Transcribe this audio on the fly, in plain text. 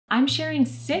I'm sharing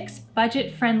 6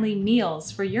 budget-friendly meals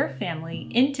for your family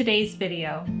in today's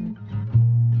video.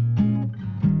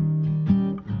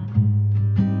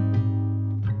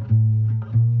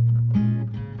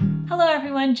 Hello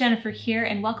everyone, Jennifer here,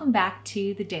 and welcome back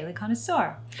to the Daily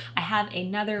Connoisseur. I have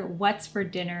another What's for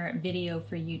Dinner video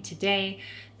for you today.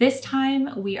 This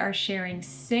time we are sharing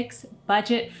 6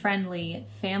 budget-friendly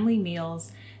family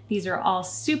meals. These are all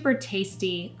super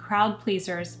tasty, crowd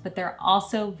pleasers, but they're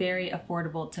also very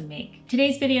affordable to make.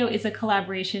 Today's video is a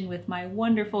collaboration with my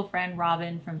wonderful friend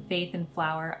Robin from Faith and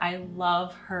Flour. I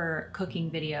love her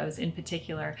cooking videos in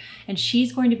particular, and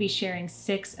she's going to be sharing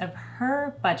 6 of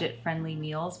her budget-friendly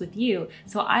meals with you.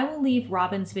 So I will leave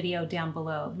Robin's video down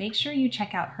below. Make sure you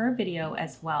check out her video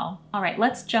as well. All right,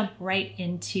 let's jump right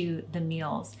into the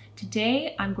meals.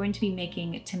 Today, I'm going to be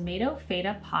making tomato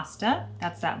feta pasta.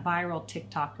 That's that viral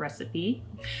TikTok recipe.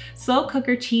 Slow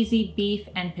cooker cheesy beef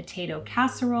and potato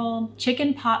casserole.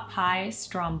 Chicken pot pie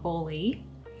stromboli.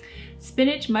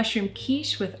 Spinach mushroom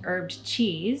quiche with herbed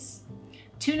cheese.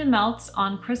 Tuna melts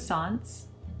on croissants.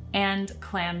 And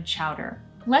clam chowder.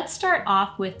 Let's start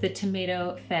off with the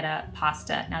tomato feta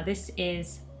pasta. Now this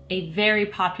is a very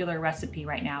popular recipe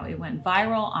right now. It went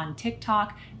viral on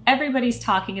TikTok. Everybody's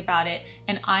talking about it,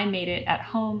 and I made it at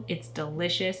home. It's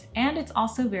delicious, and it's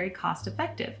also very cost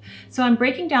effective. So I'm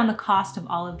breaking down the cost of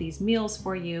all of these meals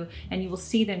for you, and you will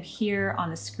see them here on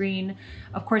the screen.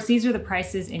 Of course, these are the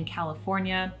prices in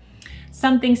California.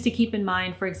 Some things to keep in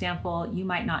mind, for example, you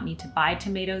might not need to buy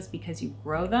tomatoes because you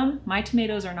grow them. My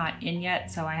tomatoes are not in yet,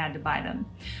 so I had to buy them.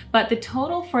 But the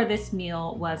total for this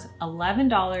meal was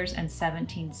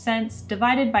 $11.17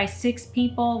 divided by 6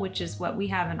 people, which is what we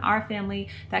have in our family.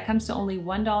 That comes to only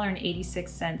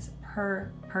 $1.86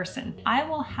 per person. I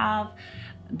will have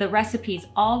the recipes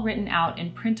all written out in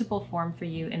printable form for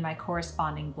you in my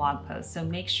corresponding blog post, so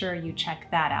make sure you check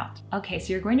that out. Okay,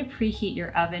 so you're going to preheat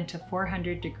your oven to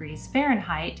 400 degrees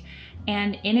Fahrenheit,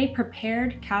 and in a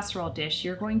prepared casserole dish,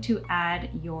 you're going to add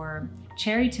your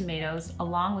cherry tomatoes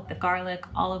along with the garlic,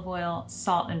 olive oil,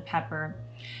 salt, and pepper,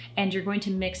 and you're going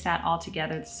to mix that all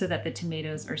together so that the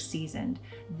tomatoes are seasoned.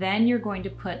 Then you're going to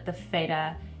put the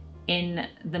feta in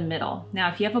the middle.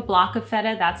 Now, if you have a block of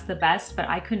feta, that's the best, but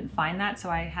I couldn't find that, so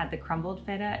I had the crumbled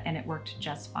feta and it worked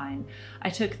just fine.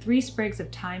 I took 3 sprigs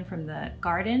of thyme from the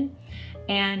garden,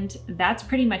 and that's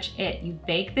pretty much it. You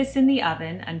bake this in the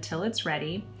oven until it's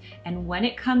ready, and when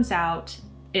it comes out,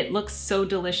 it looks so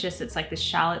delicious. It's like the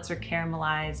shallots are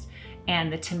caramelized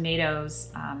and the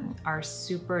tomatoes are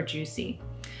super juicy.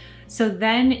 So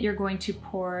then you're going to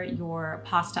pour your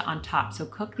pasta on top. So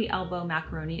cook the elbow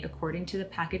macaroni according to the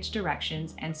package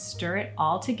directions and stir it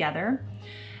all together.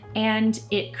 And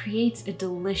it creates a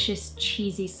delicious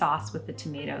cheesy sauce with the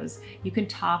tomatoes. You can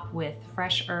top with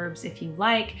fresh herbs if you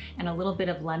like and a little bit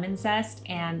of lemon zest,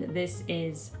 and this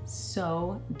is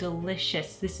so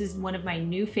delicious. This is one of my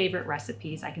new favorite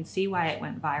recipes. I can see why it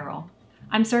went viral.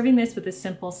 I'm serving this with a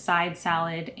simple side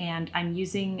salad, and I'm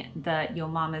using the Yo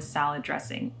Mama's salad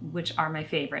dressing, which are my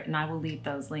favorite, and I will leave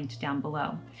those linked down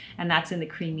below. And that's in the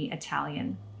creamy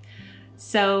Italian.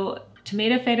 So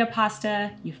tomato feta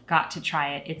pasta, you've got to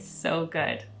try it. It's so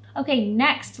good. Okay,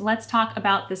 next, let's talk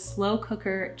about the slow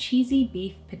cooker cheesy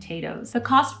beef potatoes. The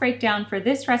cost breakdown for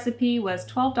this recipe was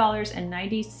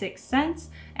 $12.96,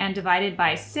 and divided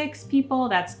by 6 people,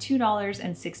 that's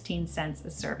 $2.16 a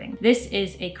serving. This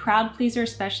is a crowd pleaser,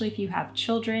 especially if you have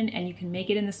children, and you can make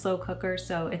it in the slow cooker,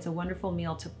 so it's a wonderful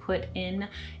meal to put in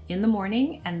the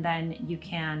morning, and then you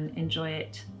can enjoy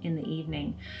it in the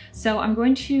evening. So I'm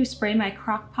going to spray my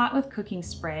crock pot with cooking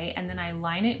spray, and then I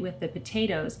line it with the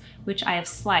potatoes, which I have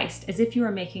sliced as if you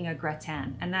were making a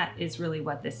gratin, and that is really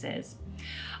what this is.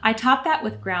 I top that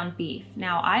with ground beef.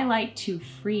 Now, I like to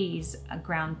freeze a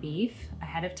ground beef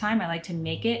ahead of time. I like to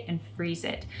make it and freeze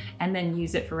it and then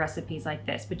use it for recipes like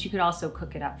this, but you could also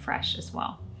cook it up fresh as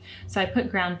well. So I put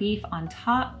ground beef on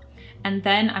top, and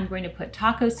then I'm going to put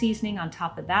taco seasoning on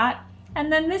top of that.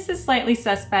 And then this is slightly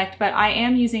suspect, but I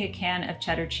am using a can of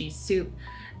cheddar cheese soup.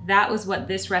 That was what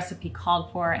this recipe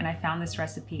called for, and I found this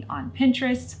recipe on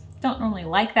Pinterest. Don't normally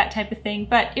like that type of thing,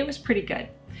 but it was pretty good.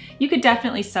 You could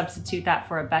definitely substitute that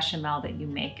for a bechamel that you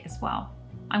make as well.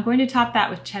 I'm going to top that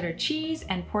with cheddar cheese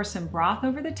and pour some broth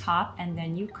over the top, and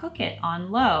then you cook it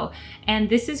on low. And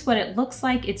this is what it looks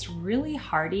like. It's really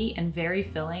hearty and very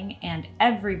filling, and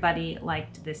everybody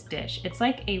liked this dish. It's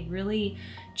like a really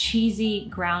cheesy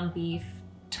ground beef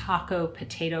taco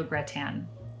potato gratin.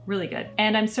 Really good.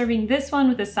 And I'm serving this one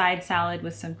with a side salad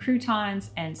with some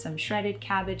croutons and some shredded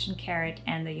cabbage and carrot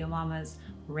and the Yo Mama's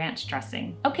ranch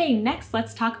dressing. Okay, next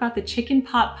let's talk about the chicken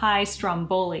pot pie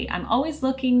stromboli. I'm always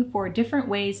looking for different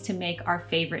ways to make our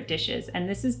favorite dishes, and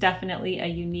this is definitely a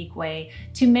unique way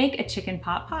to make a chicken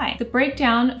pot pie. The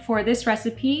breakdown for this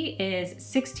recipe is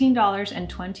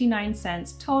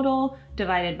 $16.29 total,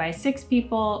 divided by 6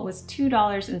 people was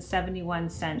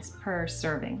 $2.71 per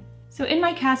serving. So in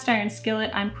my cast iron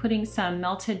skillet, I'm putting some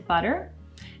melted butter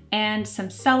and some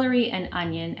celery and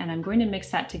onion, and I'm going to mix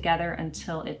that together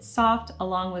until it's soft,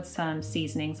 along with some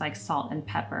seasonings like salt and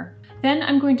pepper. Then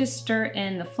I'm going to stir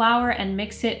in the flour and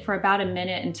mix it for about a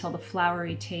minute until the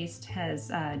floury taste has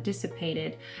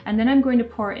dissipated. And then I'm going to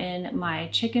pour in my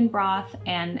chicken broth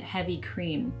and heavy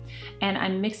cream. And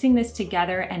I'm mixing this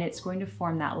together, and it's going to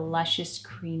form that luscious,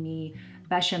 creamy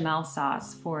bechamel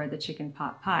sauce for the chicken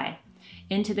pot pie.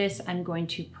 Into this, I'm going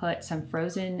to put some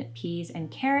frozen peas and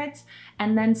carrots,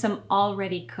 and then some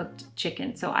already cooked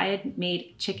chicken. So I had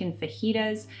made chicken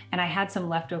fajitas, and I had some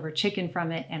leftover chicken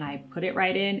from it, and I put it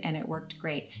right in, and it worked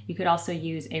great. You could also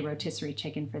use a rotisserie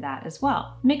chicken for that as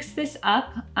well. Mix this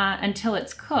up until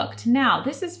it's cooked. Now,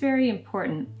 this is very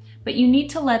important, but you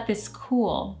need to let this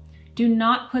cool. Do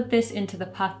not put this into the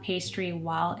puff pastry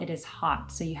while it is hot.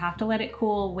 So you have to let it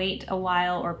cool, wait a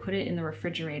while, or put it in the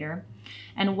refrigerator.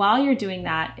 And while you're doing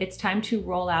that, it's time to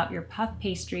roll out your puff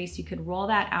pastry. So you could roll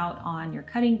that out on your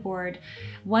cutting board.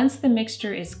 Once the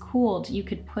mixture is cooled, you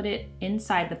could put it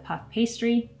inside the puff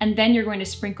pastry, and then you're going to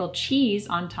sprinkle cheese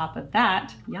on top of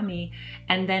that, yummy,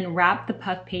 and then wrap the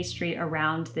puff pastry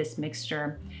around this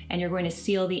mixture. And you're going to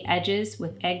seal the edges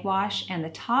with egg wash and the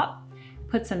top.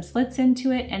 Put some slits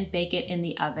into it and bake it in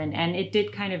the oven. And it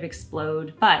did kind of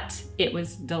explode, but it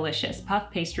was delicious.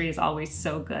 Puff pastry is always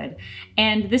so good.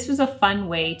 And this was a fun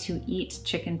way to eat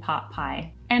chicken pot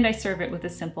pie. And I serve it with a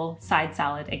simple side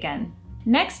salad again.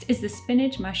 Next is the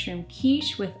spinach mushroom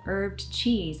quiche with herbed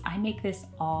cheese. I make this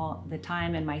all the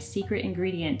time, and my secret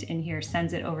ingredient in here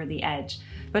sends it over the edge.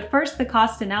 But first, the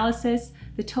cost analysis.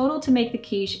 The total to make the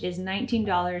quiche is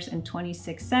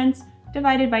 $19.26.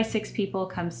 Divided by 6 people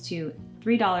comes to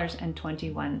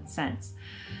 $3.21.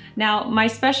 Now, my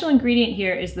special ingredient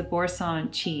here is the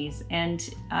Boursin cheese, and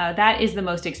that is the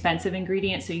most expensive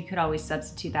ingredient, so you could always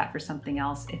substitute that for something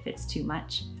else if it's too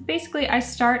much. Basically, I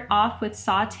start off with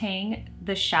sauteing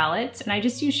the shallots, and I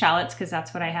just use shallots because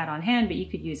that's what I had on hand, but you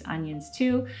could use onions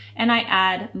too. And I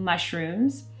add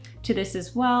mushrooms to this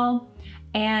as well,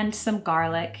 and some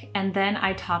garlic, and then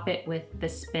I top it with the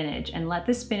spinach and let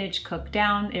the spinach cook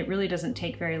down. It really doesn't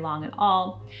take very long at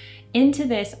all. Into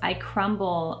this, I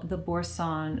crumble the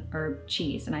Boursin herb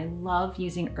cheese, and I love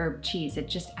using herb cheese. It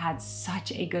just adds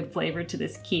such a good flavor to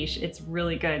this quiche. It's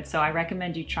really good, so I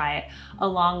recommend you try it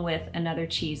along with another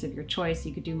cheese of your choice.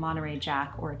 You could do Monterey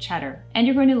Jack or cheddar. And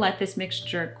you're going to let this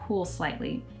mixture cool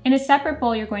slightly. In a separate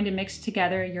bowl, you're going to mix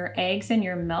together your eggs and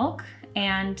your milk.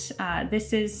 And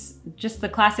this is just the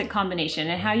classic combination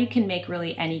and how you can make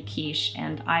really any quiche,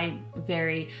 and I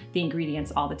vary the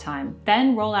ingredients all the time.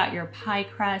 Then roll out your pie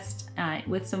crust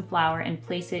with some flour and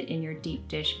place it in your deep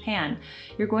dish pan.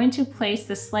 You're going to place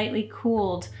the slightly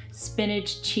cooled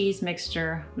spinach cheese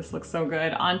mixture, this looks so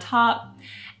good, on top.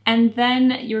 And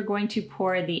then you're going to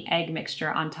pour the egg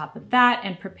mixture on top of that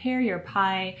and prepare your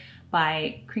pie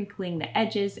by crinkling the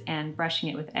edges and brushing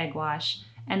it with egg wash.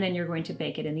 And then you're going to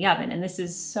bake it in the oven. And this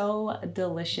is so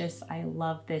delicious. I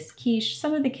love this quiche.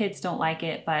 Some of the kids don't like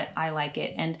it, but I like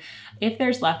it. And if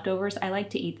there's leftovers, I like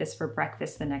to eat this for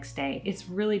breakfast the next day. It's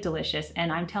really delicious.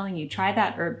 And I'm telling you, try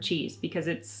that herb cheese because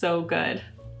it's so good.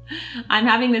 I'm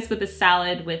having this with a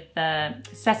salad with the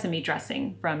sesame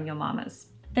dressing from Yo Mama's.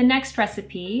 The next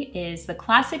recipe is the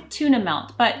classic tuna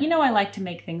melt, but you know I like to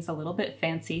make things a little bit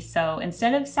fancy, so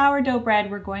instead of sourdough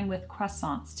bread, we're going with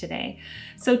croissants today.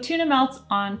 So tuna melts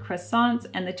on croissants,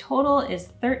 and the total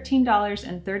is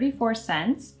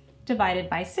 $13.34. Divided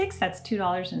by 6, that's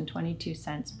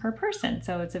 $2.22 per person.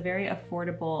 So it's a very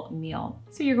affordable meal.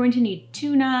 So you're going to need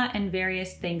tuna and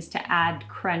various things to add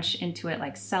crunch into it,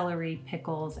 like celery,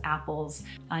 pickles, apples,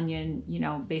 onion, you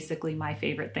know, basically my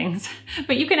favorite things.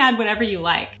 But you can add whatever you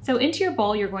like. So into your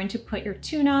bowl, you're going to put your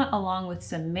tuna along with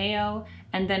some mayo.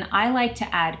 And then I like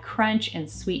to add crunch and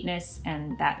sweetness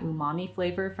and that umami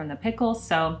flavor from the pickles.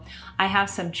 So I have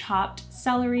some chopped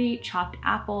celery, chopped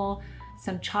apple,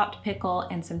 some chopped pickle,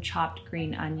 and some chopped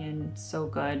green onion. So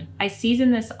good. I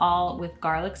season this all with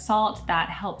garlic salt. That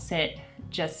helps it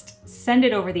just send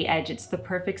it over the edge. It's the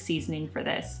perfect seasoning for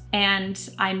this. And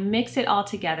I mix it all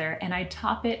together and I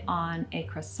top it on a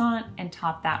croissant and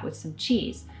top that with some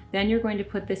cheese. Then you're going to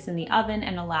put this in the oven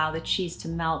and allow the cheese to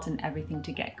melt and everything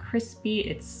to get crispy.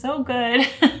 It's so good.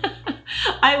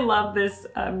 I love this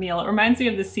meal. It reminds me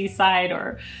of the seaside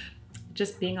or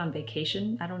just being on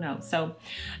vacation. I don't know. So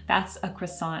that's a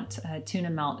croissant tuna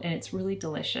melt, and it's really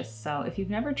delicious. So if you've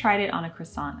never tried it on a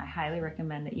croissant, I highly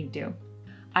recommend that you do.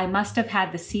 I must have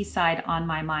had the seaside on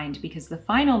my mind because the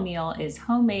final meal is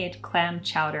homemade clam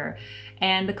chowder.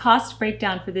 And the cost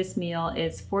breakdown for this meal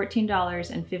is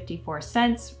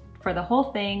 $14.54 for the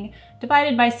whole thing.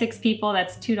 Divided by 6 people,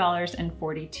 that's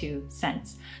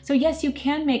 $2.42. So yes, you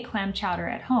can make clam chowder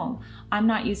at home. I'm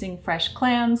not using fresh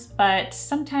clams, but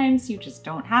sometimes you just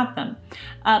don't have them.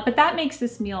 But that makes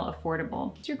this meal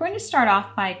affordable. So you're going to start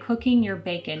off by cooking your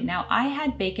bacon. Now I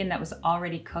had bacon that was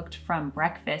already cooked from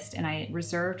breakfast, and I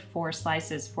reserved 4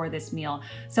 slices for this meal.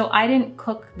 So I didn't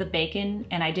cook the bacon,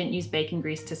 and I didn't use bacon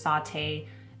grease to saute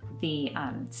the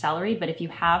celery, but if you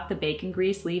have the bacon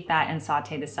grease, leave that and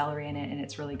saute the celery in it, and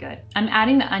it's really good. I'm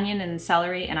adding the onion and the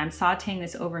celery, and I'm sauteing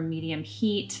this over medium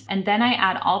heat, and then I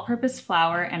add all-purpose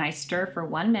flour and I stir for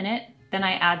 1 minute. Then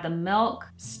I add the milk,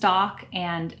 stock,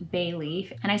 and bay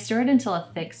leaf, and I stir it until a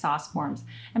thick sauce forms.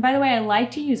 And by the way, I like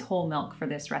to use whole milk for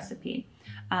this recipe.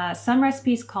 Some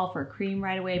recipes call for cream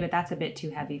right away, but that's a bit too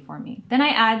heavy for me. Then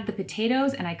I add the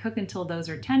potatoes and I cook until those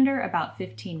are tender, about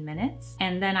 15 minutes.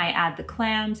 And then I add the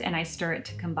clams and I stir it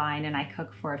to combine, and I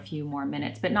cook for a few more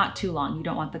minutes, but not too long. You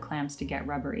don't want the clams to get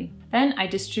rubbery. Then I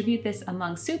distribute this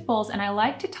among soup bowls, and I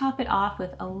like to top it off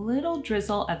with a little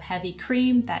drizzle of heavy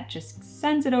cream that just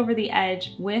sends it over the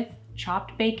edge with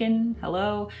chopped bacon,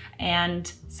 hello,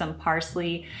 and some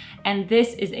parsley. And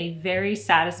this is a very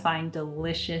satisfying,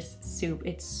 delicious soup.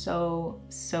 It's so,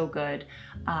 so good.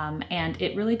 And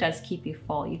it really does keep you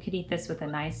full. You could eat this with a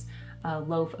nice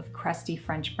loaf of crusty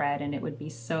French bread, and it would be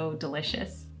so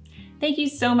delicious. Thank you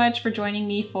so much for joining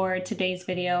me for today's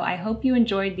video. I hope you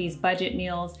enjoyed these budget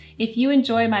meals. If you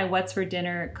enjoy my What's for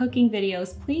Dinner cooking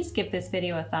videos, please give this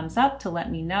video a thumbs up to let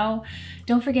me know.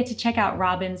 Don't forget to check out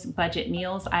Robin's budget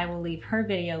meals. I will leave her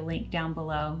video linked down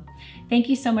below. Thank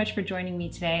you so much for joining me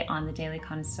today on The Daily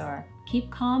Connoisseur.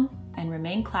 Keep calm and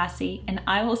remain classy, and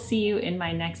I will see you in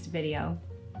my next video.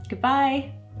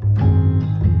 Goodbye.